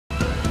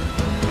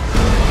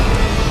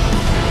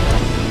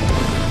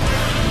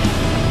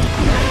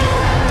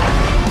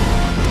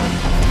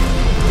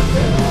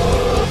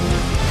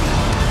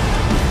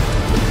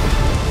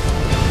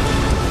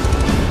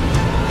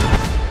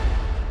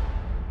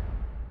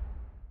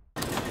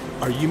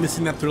Are you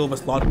missing that thrill of a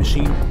slot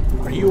machine?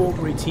 Are you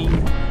over 18?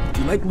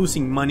 Do you like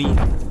losing money?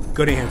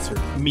 Good answer,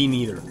 me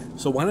neither.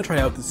 So why not try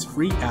out this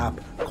free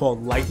app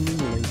called Lightning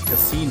Link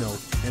Casino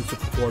and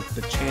support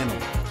the channel.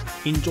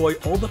 Enjoy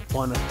all the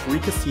fun of free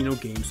casino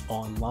games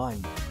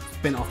online.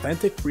 Spin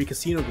authentic free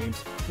casino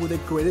games with the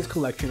greatest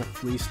collection of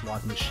free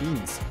slot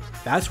machines.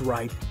 That's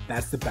right,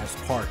 that's the best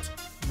part.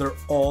 They're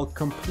all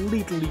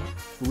completely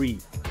free.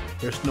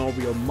 There's no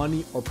real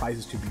money or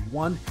prizes to be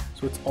won,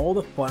 so it's all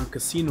the fun of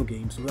casino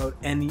games without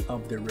any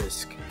of the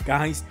risk.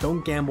 Guys,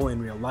 don't gamble in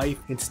real life.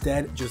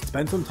 Instead, just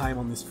spend some time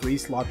on these free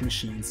slot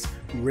machines,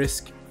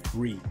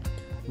 risk-free.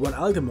 What I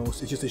like the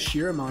most is just the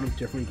sheer amount of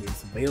different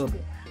games available.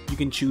 You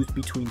can choose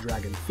between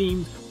Dragon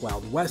themed,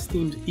 Wild West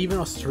themed, even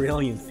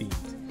Australian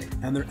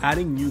themed. And they're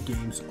adding new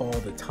games all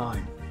the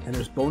time, and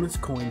there's bonus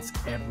coins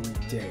every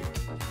day.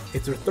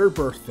 It's their 3rd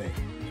birthday,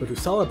 so to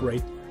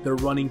celebrate, they're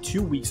running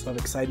 2 weeks of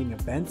exciting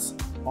events,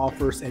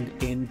 offers, and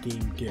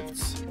in-game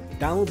gifts.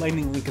 Download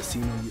Lightning Link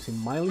Casino using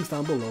my links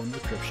down below in the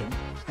description,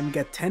 and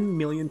get 10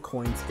 million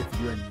coins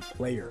if you're a new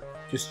player.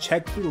 Just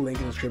check through the link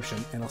in the description,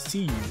 and I'll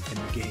see you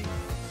in the game.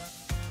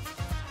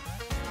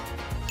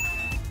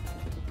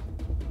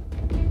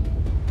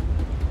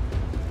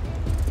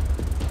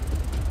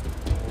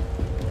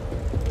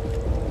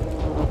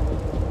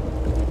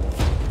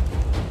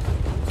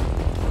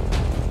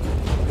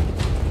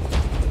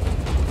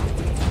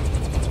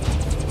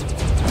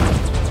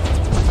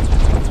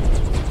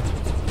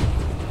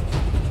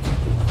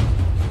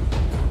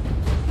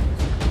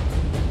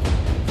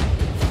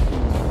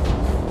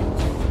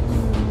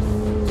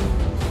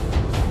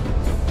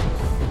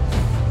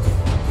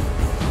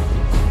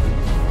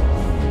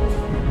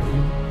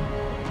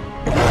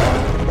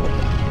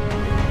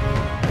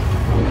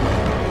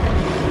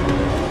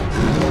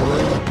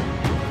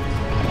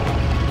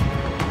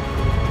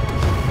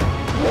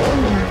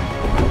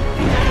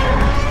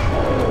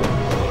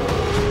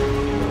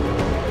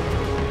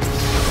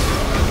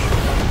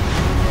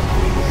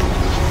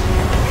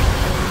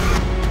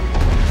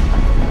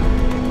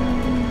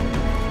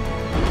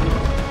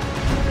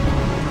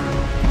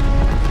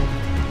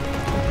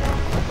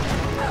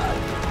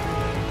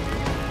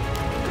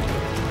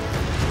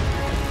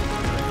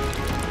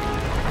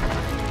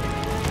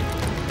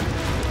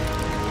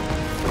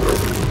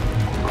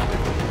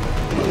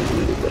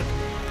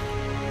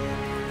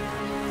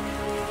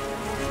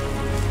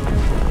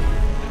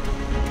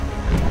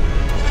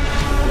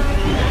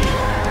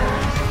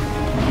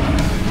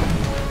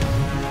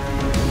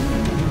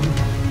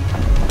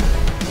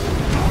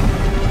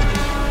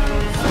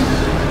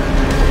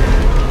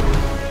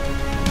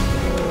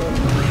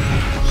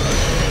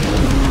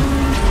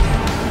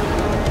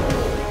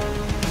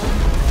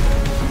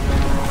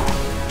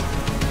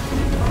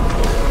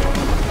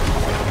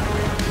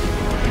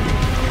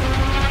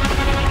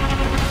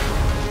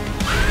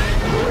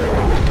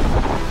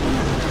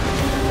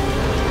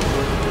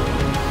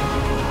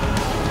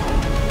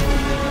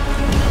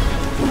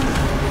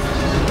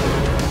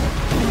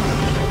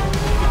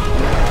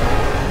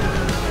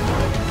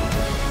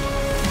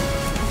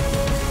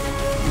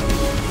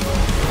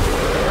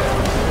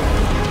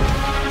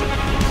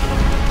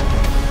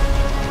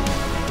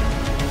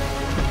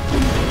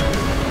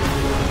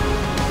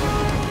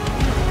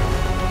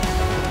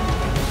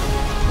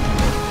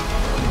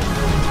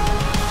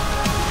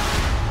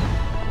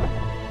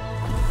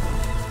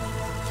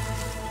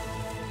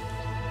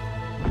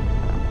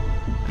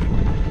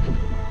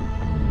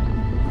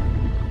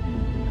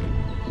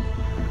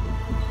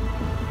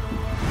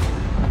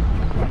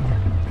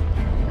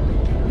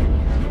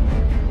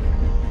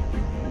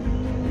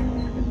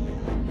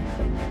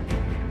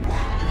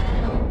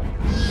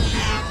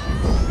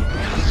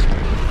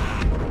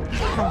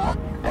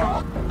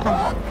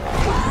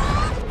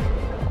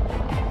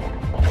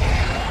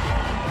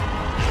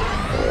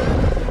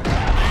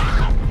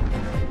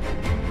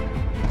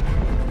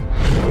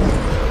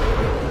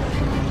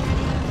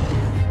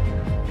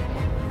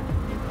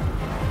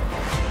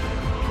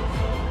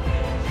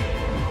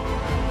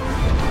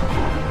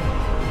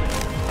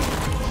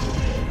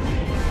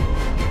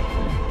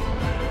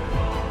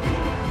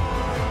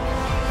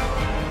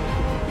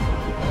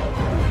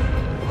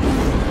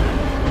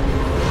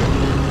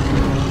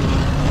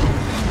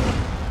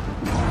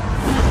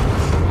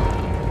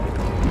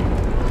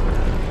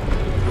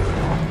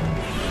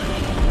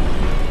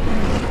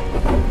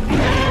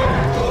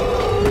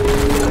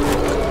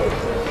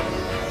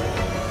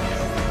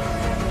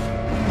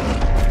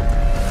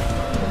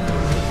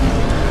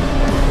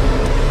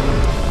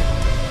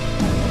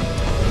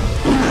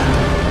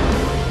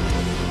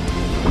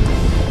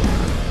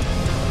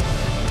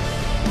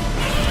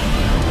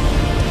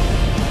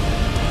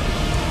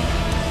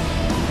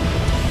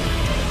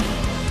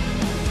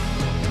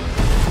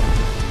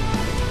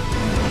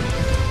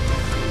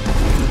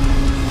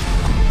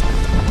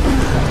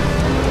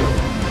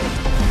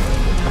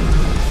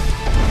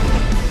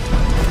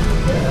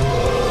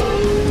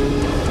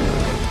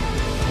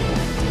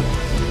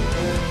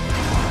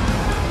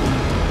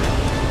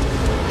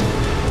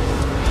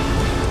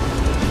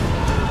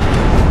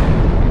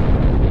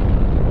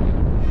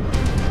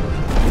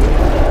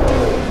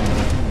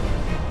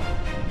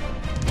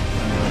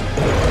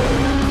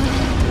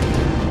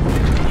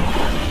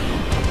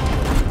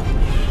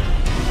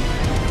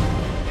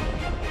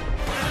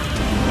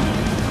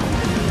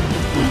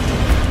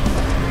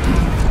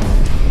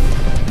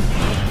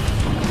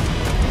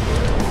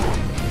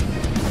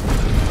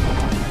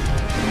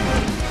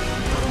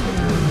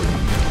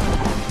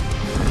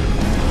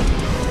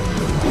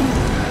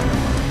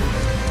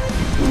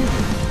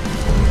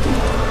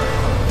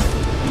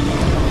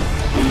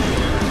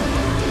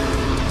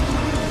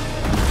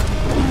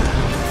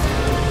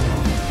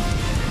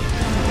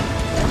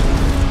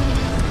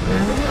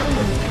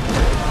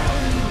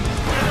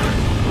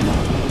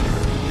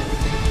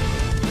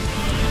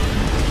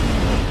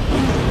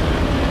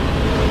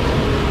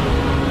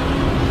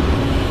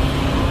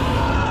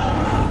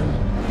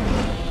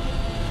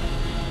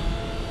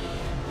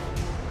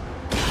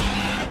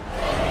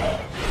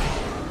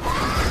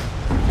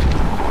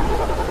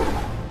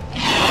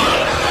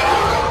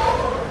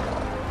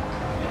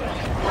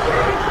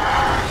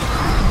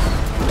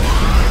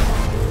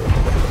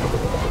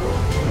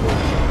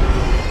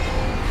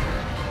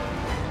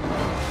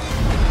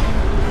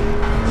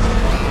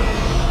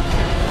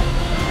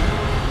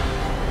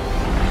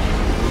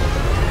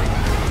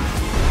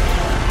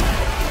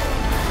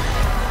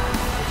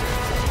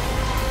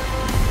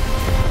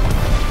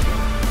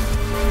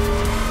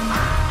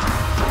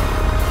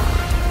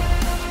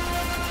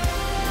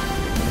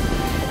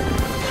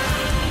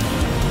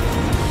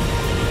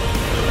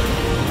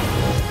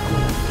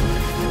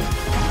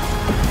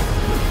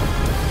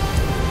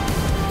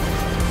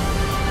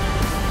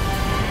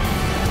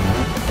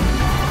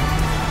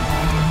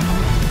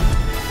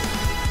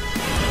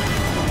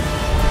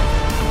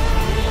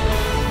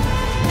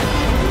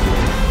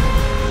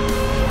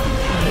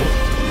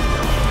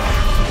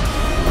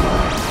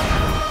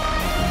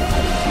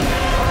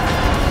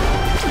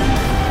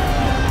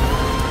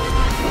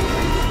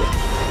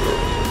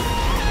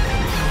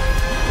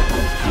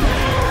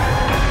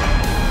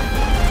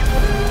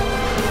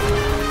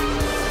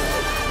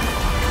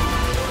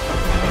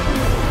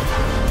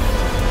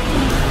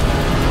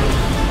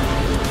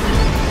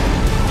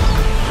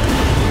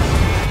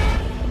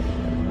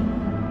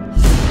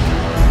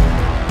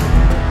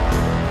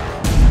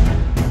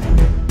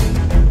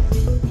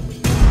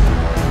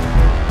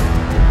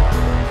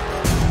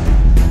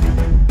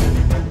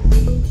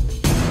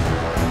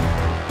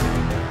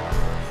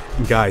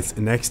 guys,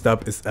 next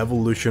up is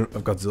Evolution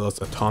of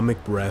Godzilla's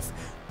Atomic Breath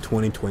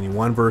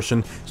 2021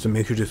 version, so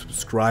make sure to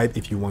subscribe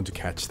if you want to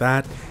catch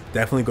that.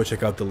 Definitely go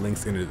check out the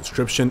links in the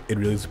description. It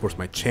really supports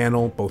my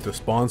channel, both the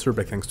sponsor,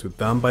 but thanks to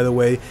them by the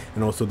way,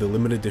 and also the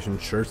limited edition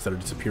shirts that are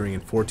disappearing in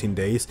 14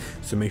 days,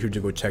 so make sure to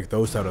go check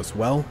those out as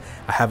well.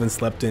 I haven't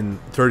slept in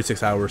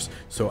 36 hours,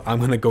 so I'm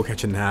gonna go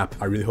catch a nap.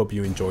 I really hope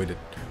you enjoyed it.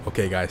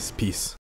 Okay guys, peace.